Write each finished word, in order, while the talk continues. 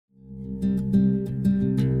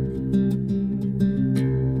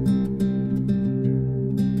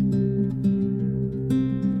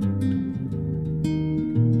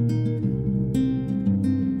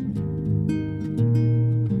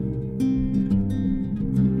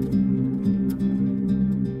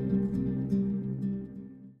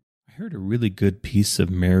really good piece of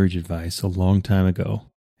marriage advice a long time ago,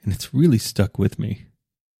 and it's really stuck with me.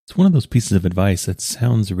 It's one of those pieces of advice that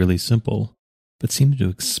sounds really simple, but seemed to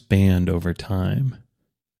expand over time.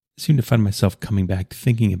 I seem to find myself coming back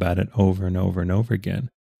thinking about it over and over and over again,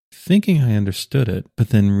 thinking I understood it, but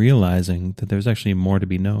then realizing that there's actually more to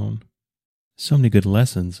be known. So many good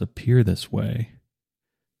lessons appear this way.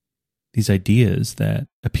 These ideas that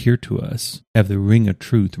appear to us have the ring of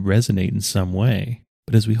truth resonate in some way,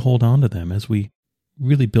 but as we hold on to them, as we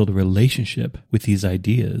really build a relationship with these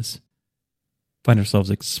ideas, find ourselves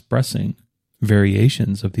expressing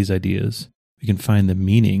variations of these ideas, we can find the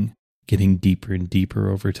meaning getting deeper and deeper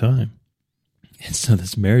over time. And so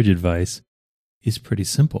this marriage advice is pretty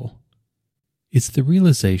simple. It's the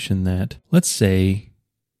realization that, let's say,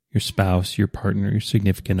 your spouse, your partner, your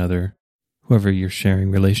significant other, whoever you're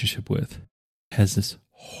sharing relationship with, has this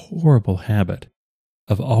horrible habit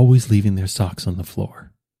of always leaving their socks on the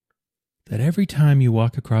floor. That every time you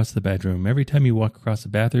walk across the bedroom, every time you walk across the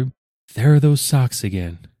bathroom, there are those socks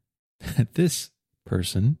again. That this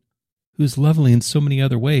person, who's lovely in so many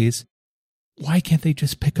other ways, why can't they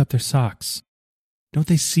just pick up their socks? Don't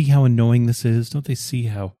they see how annoying this is? Don't they see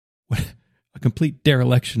how what a complete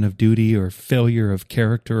dereliction of duty or failure of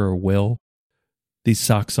character or will these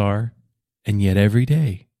socks are? And yet every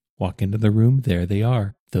day, walk into the room, there they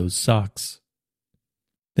are, those socks.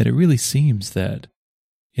 That it really seems that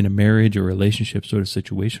in a marriage or relationship sort of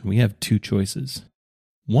situation, we have two choices.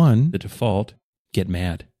 One, the default, get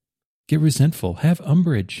mad, get resentful, have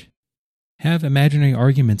umbrage, have imaginary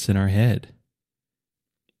arguments in our head,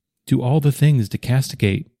 do all the things to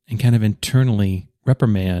castigate and kind of internally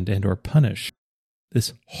reprimand and or punish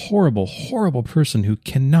this horrible, horrible person who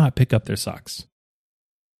cannot pick up their socks.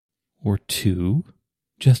 Or two,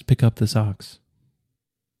 just pick up the socks.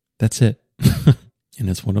 That's it. And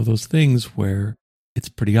it's one of those things where it's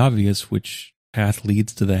pretty obvious which path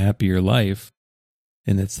leads to the happier life,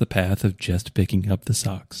 and it's the path of just picking up the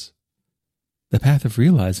socks. The path of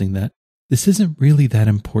realizing that this isn't really that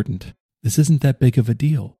important. This isn't that big of a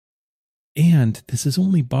deal. And this is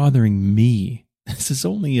only bothering me. This is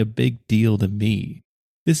only a big deal to me.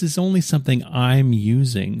 This is only something I'm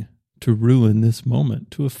using to ruin this moment,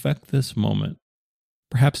 to affect this moment.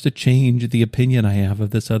 Perhaps to change the opinion I have of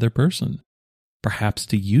this other person. Perhaps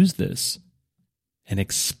to use this and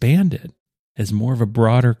expand it as more of a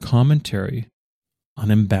broader commentary on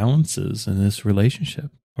imbalances in this relationship,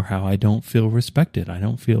 or how I don't feel respected, I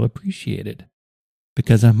don't feel appreciated.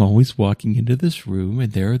 Because I'm always walking into this room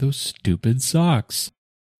and there are those stupid socks.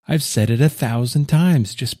 I've said it 1,000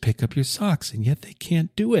 times, just pick up your socks, and yet they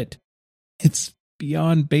can't do it. It's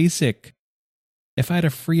beyond basic. If I had a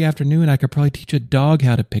free afternoon, I could probably teach a dog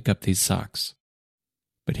how to pick up these socks.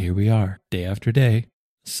 But here we are, day after day,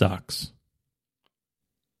 socks.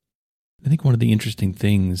 I think one of the interesting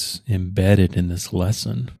things embedded in this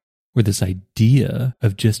lesson, or this idea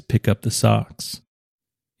of just pick up the socks,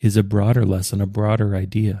 is a broader lesson, a broader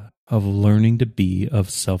idea of learning to be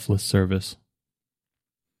of selfless service.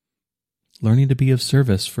 Learning to be of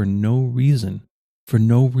service for no reason, for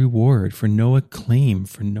no reward, for no acclaim,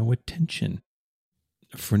 for no attention,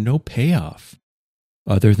 for no payoff,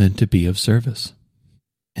 other than to be of service.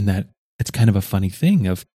 And that it's kind of a funny thing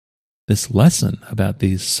of this lesson about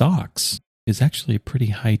these socks is actually a pretty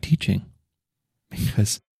high teaching,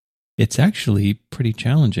 because it's actually pretty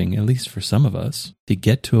challenging, at least for some of us, to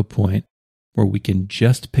get to a point where we can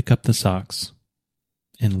just pick up the socks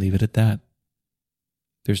and leave it at that.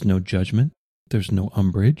 There's no judgment. There's no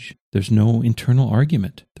umbrage. There's no internal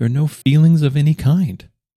argument. There are no feelings of any kind.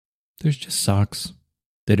 There's just socks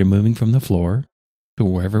that are moving from the floor to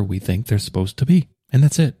wherever we think they're supposed to be. And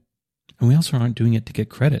that's it. And we also aren't doing it to get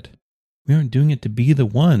credit. We aren't doing it to be the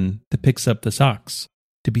one that picks up the socks,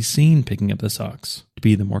 to be seen picking up the socks, to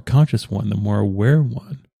be the more conscious one, the more aware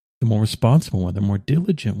one, the more responsible one, the more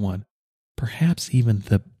diligent one, perhaps even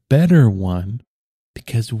the better one,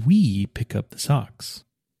 because we pick up the socks.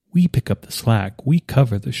 We pick up the slack. We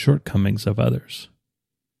cover the shortcomings of others.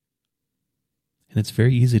 And it's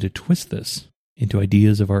very easy to twist this into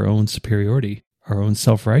ideas of our own superiority, our own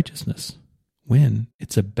self-righteousness, when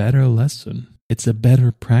it's a better lesson, it's a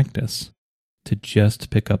better practice to just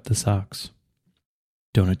pick up the socks.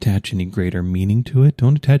 Don't attach any greater meaning to it.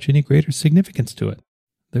 Don't attach any greater significance to it.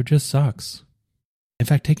 They're just socks. In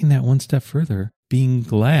fact, taking that one step further, being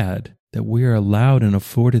glad that we are allowed and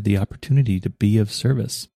afforded the opportunity to be of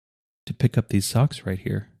service, to pick up these socks right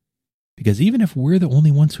here. Because even if we're the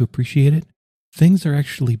only ones who appreciate it, things are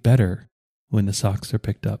actually better when the socks are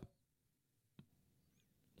picked up.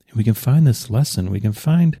 And we can find this lesson, we can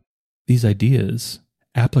find these ideas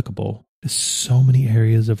applicable to so many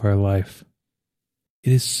areas of our life.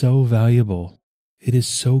 It is so valuable. It is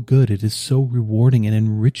so good. It is so rewarding and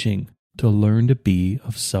enriching to learn to be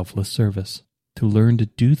of selfless service, to learn to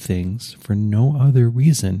do things for no other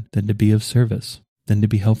reason than to be of service, than to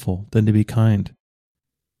be helpful, than to be kind,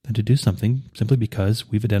 than to do something simply because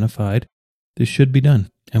we've identified this should be done.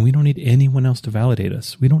 And we don't need anyone else to validate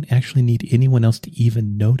us. We don't actually need anyone else to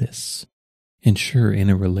even notice. And sure, in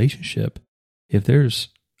a relationship, if there's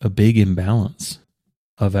a big imbalance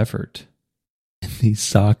of effort, and these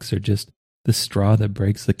socks are just the straw that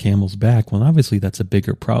breaks the camel's back, well, obviously that's a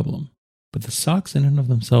bigger problem. But the socks in and of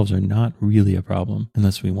themselves are not really a problem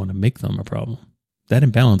unless we want to make them a problem. That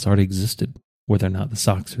imbalance already existed, whether or not the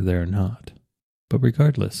socks are there or not. But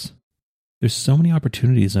regardless, there's so many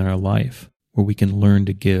opportunities in our life where we can learn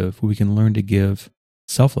to give, where we can learn to give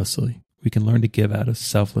selflessly. We can learn to give out of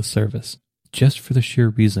selfless service, just for the sheer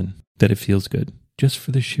reason that it feels good, just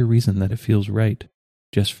for the sheer reason that it feels right,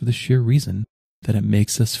 just for the sheer reason that it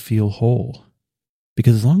makes us feel whole.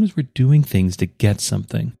 Because as long as we're doing things to get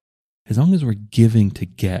something, as long as we're giving to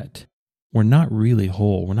get, we're not really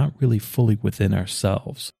whole. We're not really fully within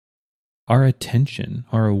ourselves. Our attention,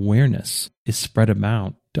 our awareness is spread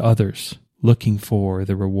about to others, looking for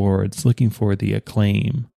the rewards, looking for the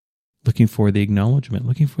acclaim, looking for the acknowledgement,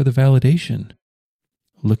 looking for the validation,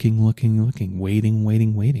 looking,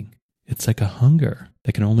 waiting. It's like a hunger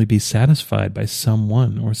that can only be satisfied by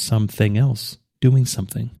someone or something else, doing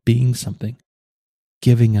something, being something,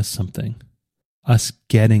 giving us something, us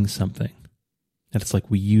getting something. And it's like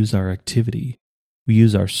we use our activity, we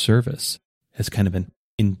use our service as kind of an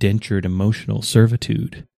indentured emotional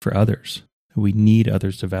servitude for others. We need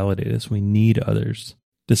others to validate us. We need others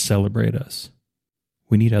to celebrate us.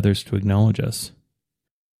 We need others to acknowledge us.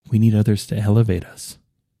 We need others to elevate us.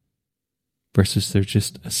 Versus there's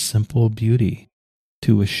just a simple beauty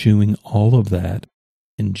to eschewing all of that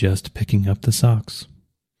and just picking up the socks.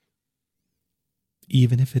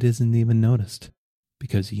 Even if it isn't even noticed.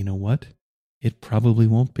 Because you know what? It probably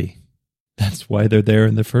won't be. That's why they're there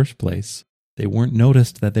in the first place. They weren't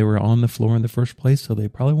noticed that they were on the floor in the first place, so they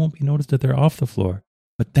probably won't be noticed that they're off the floor.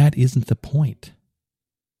 But that isn't the point.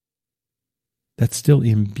 That's still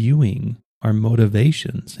imbuing our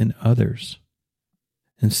motivations in others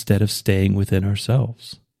instead of staying within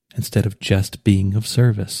ourselves, instead of just being of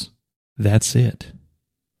service. That's it.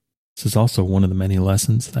 This is also one of the many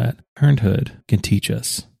lessons that parenthood can teach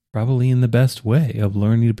us, probably in the best way of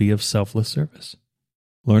learning to be of selfless service.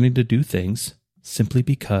 Learning to do things simply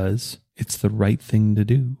because it's the right thing to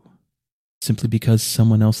do. Simply because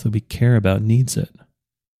someone else that we care about needs it.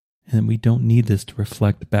 And we don't need this to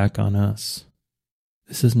reflect back on us.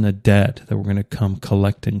 This isn't a debt that we're going to come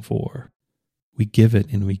collecting for. We give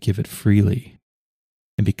it and we give it freely.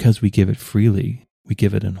 And because we give it freely, we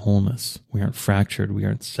give it in wholeness. We aren't fractured. We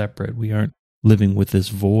aren't separate. We aren't living with this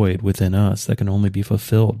void within us that can only be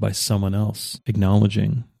fulfilled by someone else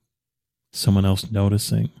acknowledging, someone else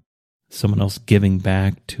noticing, someone else giving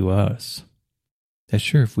back to us. That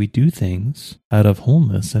sure, if we do things out of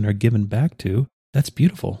wholeness and are given back to, that's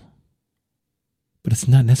beautiful. But it's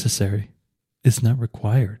not necessary. It's not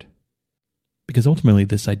required. Because ultimately,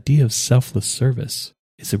 this idea of selfless service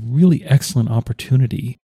is a really excellent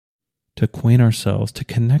opportunity to acquaint ourselves, to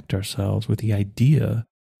connect ourselves with the idea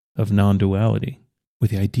of non-duality,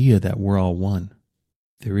 with the idea that we're all one.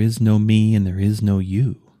 There is no me and there is no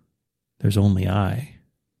you. There's only I.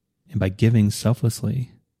 And by giving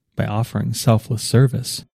selflessly, by offering selfless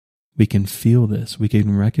service, we can feel this, we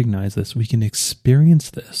can recognize this, we can experience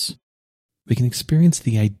this. We can experience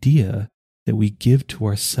the idea that we give to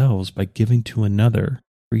ourselves by giving to another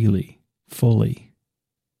freely, fully.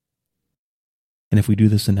 And if we do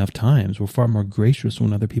this enough times, we're far more gracious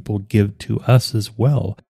when other people give to us as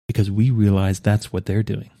well, because we realize that's what they're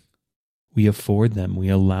doing. We afford them, we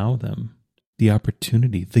allow them the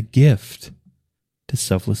opportunity, the gift to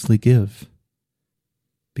selflessly give.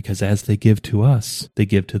 Because as they give to us, they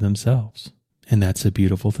give to themselves. And that's a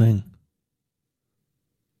beautiful thing.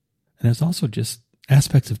 And there's also just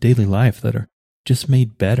aspects of daily life that are just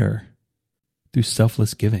made better through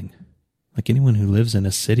selfless giving. Like anyone who lives in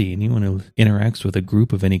a city, anyone who interacts with a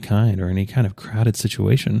group of any kind or any kind of crowded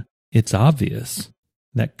situation, it's obvious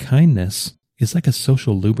that kindness is like a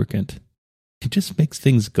social lubricant. It just makes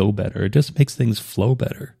things go better. It just makes things flow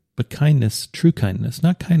better. But kindness, true kindness,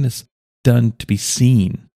 not kindness done to be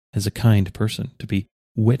seen as a kind person, to be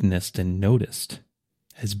witnessed and noticed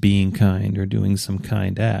as being kind or doing some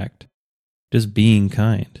kind act. Just being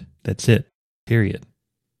kind. That's it. Period.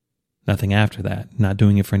 Nothing after that. Not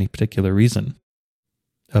doing it for any particular reason.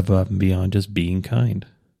 Above and beyond just being kind.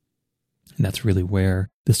 And that's really where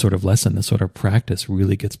this sort of lesson, this sort of practice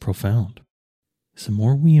really gets profound. So the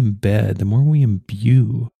more we embed, the more we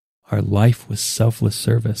imbue our life with selfless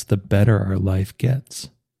service, the better our life gets.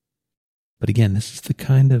 But again, this is the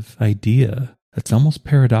kind of idea that's almost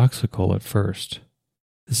paradoxical at first.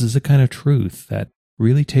 This is the kind of truth that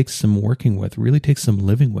really takes some working with, really takes some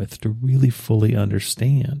living with to really fully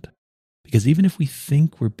understand. Because even if we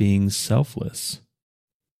think we're being selfless,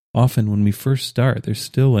 often when we first start, there's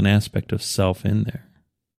still an aspect of self in there.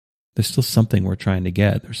 There's still something we're trying to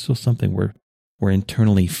get. There's still something we're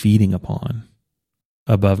internally feeding upon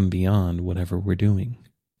above and beyond whatever we're doing.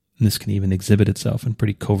 And this can even exhibit itself in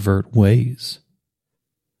pretty covert ways,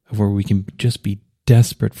 of where we can just be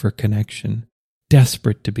desperate for connection,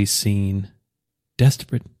 desperate to be seen,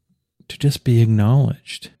 desperate to just be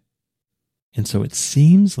acknowledged. And so it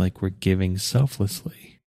seems like we're giving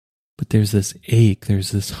selflessly, but there's this ache,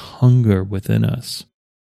 there's this hunger within us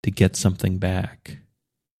to get something back,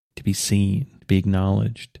 to be seen, to be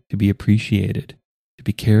acknowledged, to be appreciated, to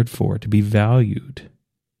be cared for, to be valued.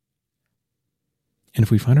 And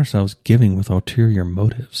if we find ourselves giving with ulterior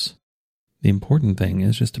motives, the important thing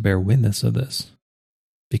is just to bear witness of this.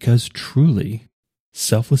 Because truly,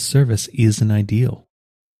 selfless service is an ideal.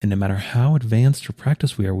 And no matter how advanced or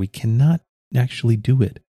practiced we are, we cannot actually do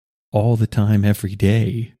it all the time, every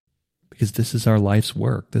day. Because this is our life's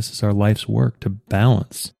work. This is our life's work to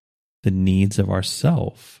balance the needs of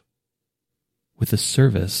ourself with the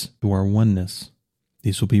service to our oneness.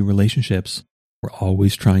 These will be relationships we're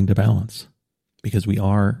always trying to balance. Because we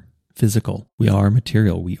are physical, we are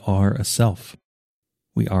material, we are a self.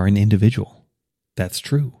 We are an individual. That's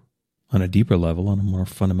true. On a deeper level, on a more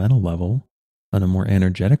fundamental level, on a more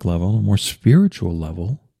energetic level, a more spiritual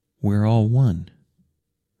level, we're all one.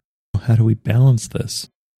 How do we balance this?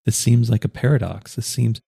 This seems like a paradox.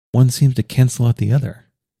 One seems to cancel out the other.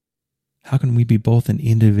 How can we be both an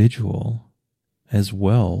individual as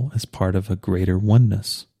well as part of a greater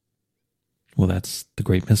oneness? Well, that's the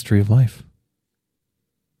great mystery of life.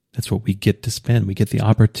 That's what we get to spend. We get the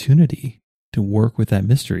opportunity to work with that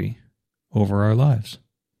mystery over our lives.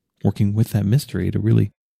 Working with that mystery to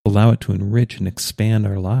really allow it to enrich and expand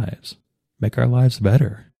our lives. Make our lives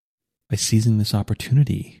better by seizing this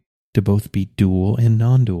opportunity to both be dual and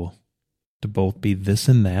non-dual. To both be this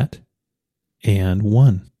and that and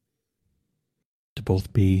one. To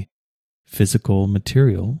both be physical,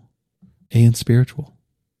 material, and spiritual.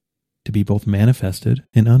 To be both manifested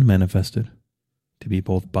and unmanifested. To be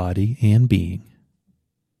both body and being.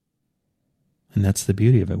 And that's the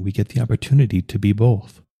beauty of it. We get the opportunity to be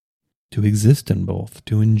both, to exist in both,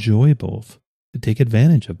 to enjoy both, to take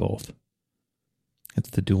advantage of both.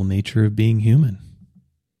 It's the dual nature of being human,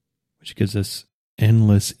 which gives us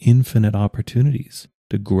endless, infinite opportunities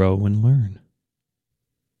to grow and learn.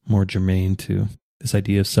 More germane to this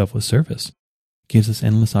idea of selfless service, gives us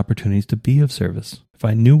endless opportunities to be of service, to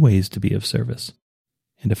find new ways to be of service,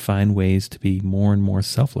 and to find ways to be more and more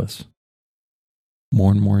selfless,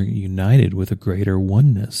 more and more united with a greater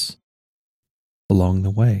oneness along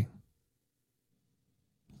the way.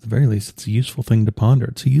 At the very least, it's a useful thing to ponder.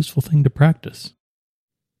 It's a useful thing to practice.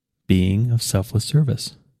 Being of selfless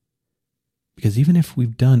service. Because even if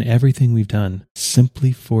we've done everything we've done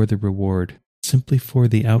simply for the reward, simply for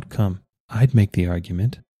the outcome, I'd make the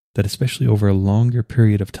argument that especially over a longer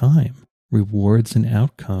period of time, rewards and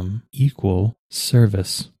outcome equal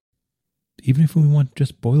service. Even if we want to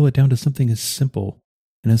just boil it down to something as simple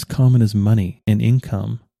and as common as money and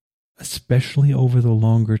income, especially over the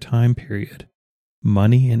longer time period,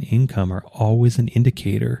 money and income are always an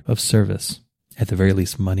indicator of service. At the very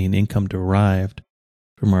least, money and income derived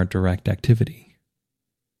from our direct activity.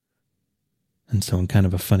 And so in kind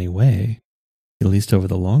of a funny way, at least over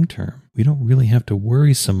the long term, we don't really have to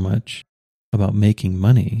worry so much about making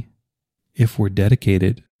money if we're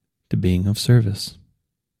dedicated to being of service.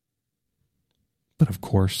 But of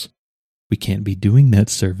course, we can't be doing that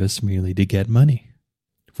service merely to get money.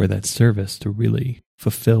 For that service to really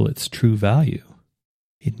fulfill its true value,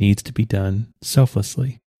 it needs to be done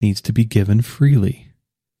selflessly, needs to be given freely,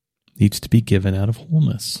 needs to be given out of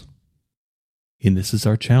wholeness. And this is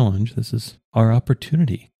our challenge, this is our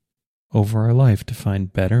opportunity over our life to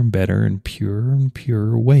find better and better and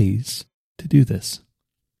purer ways to do this.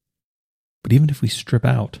 But even if we strip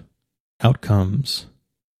out outcomes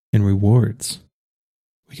and rewards,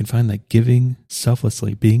 we can find that giving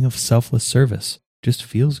selflessly, being of selfless service, just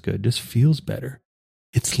feels good, just feels better.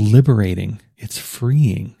 It's liberating, it's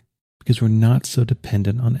freeing, because we're not so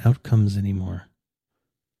dependent on outcomes anymore.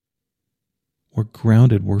 We're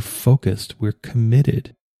grounded, we're focused, we're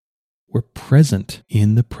committed, we're present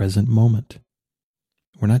in the present moment.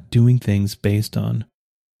 We're not doing things based on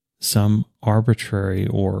some arbitrary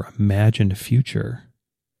or imagined future,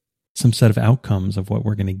 some set of outcomes of what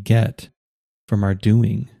we're going to get from our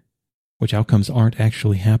doing, which outcomes aren't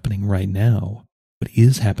actually happening right now. What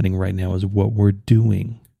is happening right now is what we're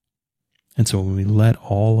doing. And so when we let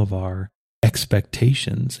all of our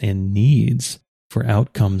expectations and needs for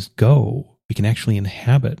outcomes go, we can actually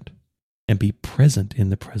inhabit and be present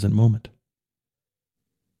in the present moment.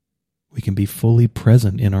 We can be fully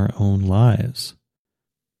present in our own lives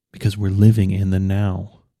because we're living in the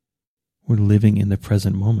now. We're living in the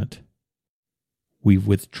present moment. We've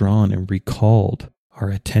withdrawn and recalled our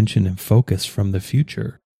attention and focus from the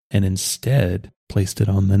future and instead placed it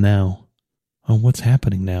on the now, on what's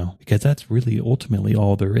happening now, because that's really ultimately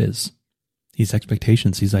all there is. These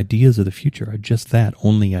expectations, these ideas of the future are just that,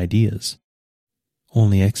 only ideas,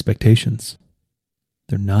 only expectations.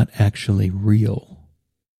 They're not actually real.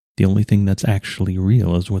 The only thing that's actually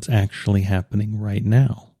real is what's actually happening right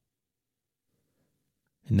now.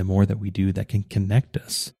 And the more that we do, that can connect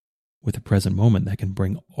us with the present moment, that can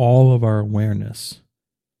bring all of our awareness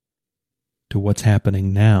to what's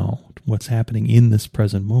happening now, to what's happening in this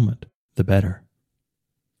present moment, the better.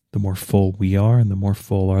 The more full we are and the more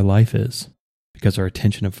full our life is, because our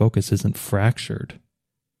attention and focus isn't fractured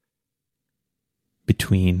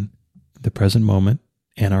between the present moment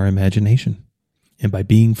and our imagination. And by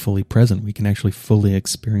being fully present, we can actually fully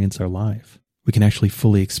experience our life. We can actually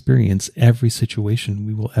fully experience every situation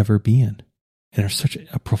we will ever be in. And there's such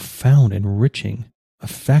a profound, enriching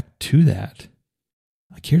effect to that.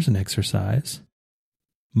 Like, here's an exercise.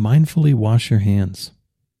 Mindfully wash your hands.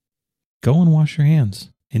 Go and wash your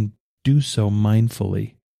hands and do so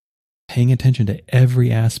mindfully, paying attention to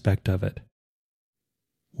every aspect of it.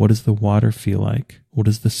 What does the water feel like? What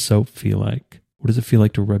does the soap feel like? What does it feel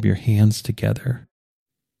like to rub your hands together?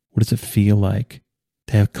 What does it feel like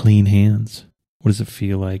to have clean hands? What does it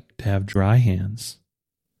feel like to have dry hands?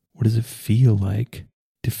 What does it feel like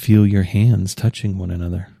to feel your hands touching one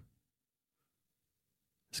another?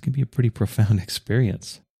 This can be a pretty profound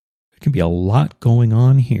experience. There can be a lot going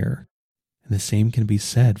on here, and the same can be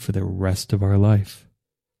said for the rest of our life.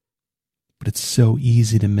 But it's so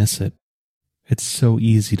easy to miss it. It's so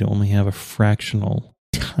easy to only have a fractional,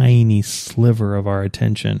 tiny sliver of our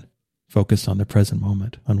attention focused on the present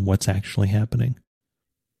moment, on what's actually happening.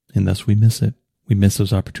 And thus we miss it. We miss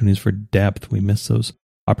those opportunities for depth. We miss those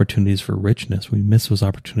opportunities for richness. We miss those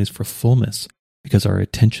opportunities for fullness because our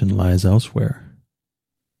attention lies elsewhere.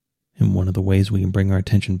 And one of the ways we can bring our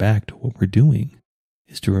attention back to what we're doing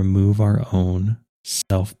is to remove our own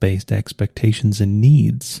self-based expectations and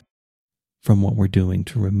needs from what we're doing,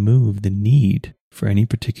 to remove the need for any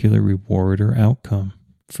particular reward or outcome,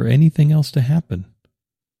 for anything else to happen,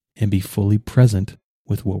 and be fully present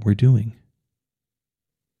with what we're doing.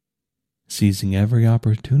 Seizing every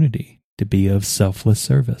opportunity to be of selfless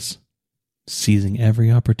service. Seizing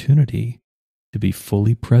every opportunity to be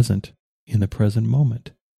fully present in the present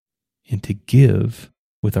moment and to give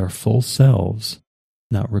with our full selves,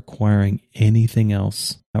 not requiring anything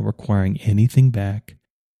else, not requiring anything back,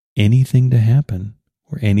 anything to happen,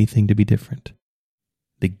 or anything to be different.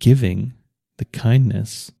 The giving, the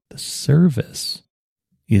kindness, the service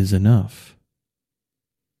is enough.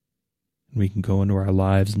 We can go into our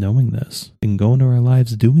lives knowing this. We can go into our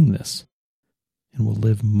lives doing this. And we'll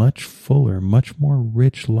live much fuller, much more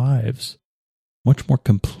rich lives, much more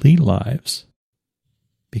complete lives,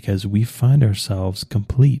 because we find ourselves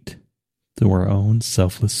complete through our own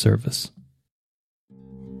selfless service.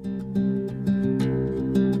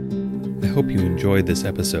 I hope you enjoyed this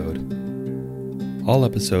episode. All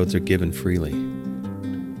episodes are given freely.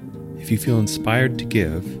 If you feel inspired to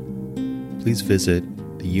give, please visit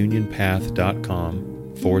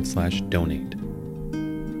theunionpath.com/donate.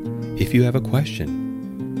 If you have a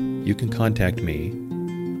question, you can contact me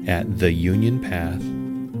at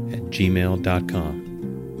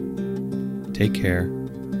theunionpath@gmail.com. Take care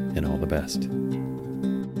and all the best.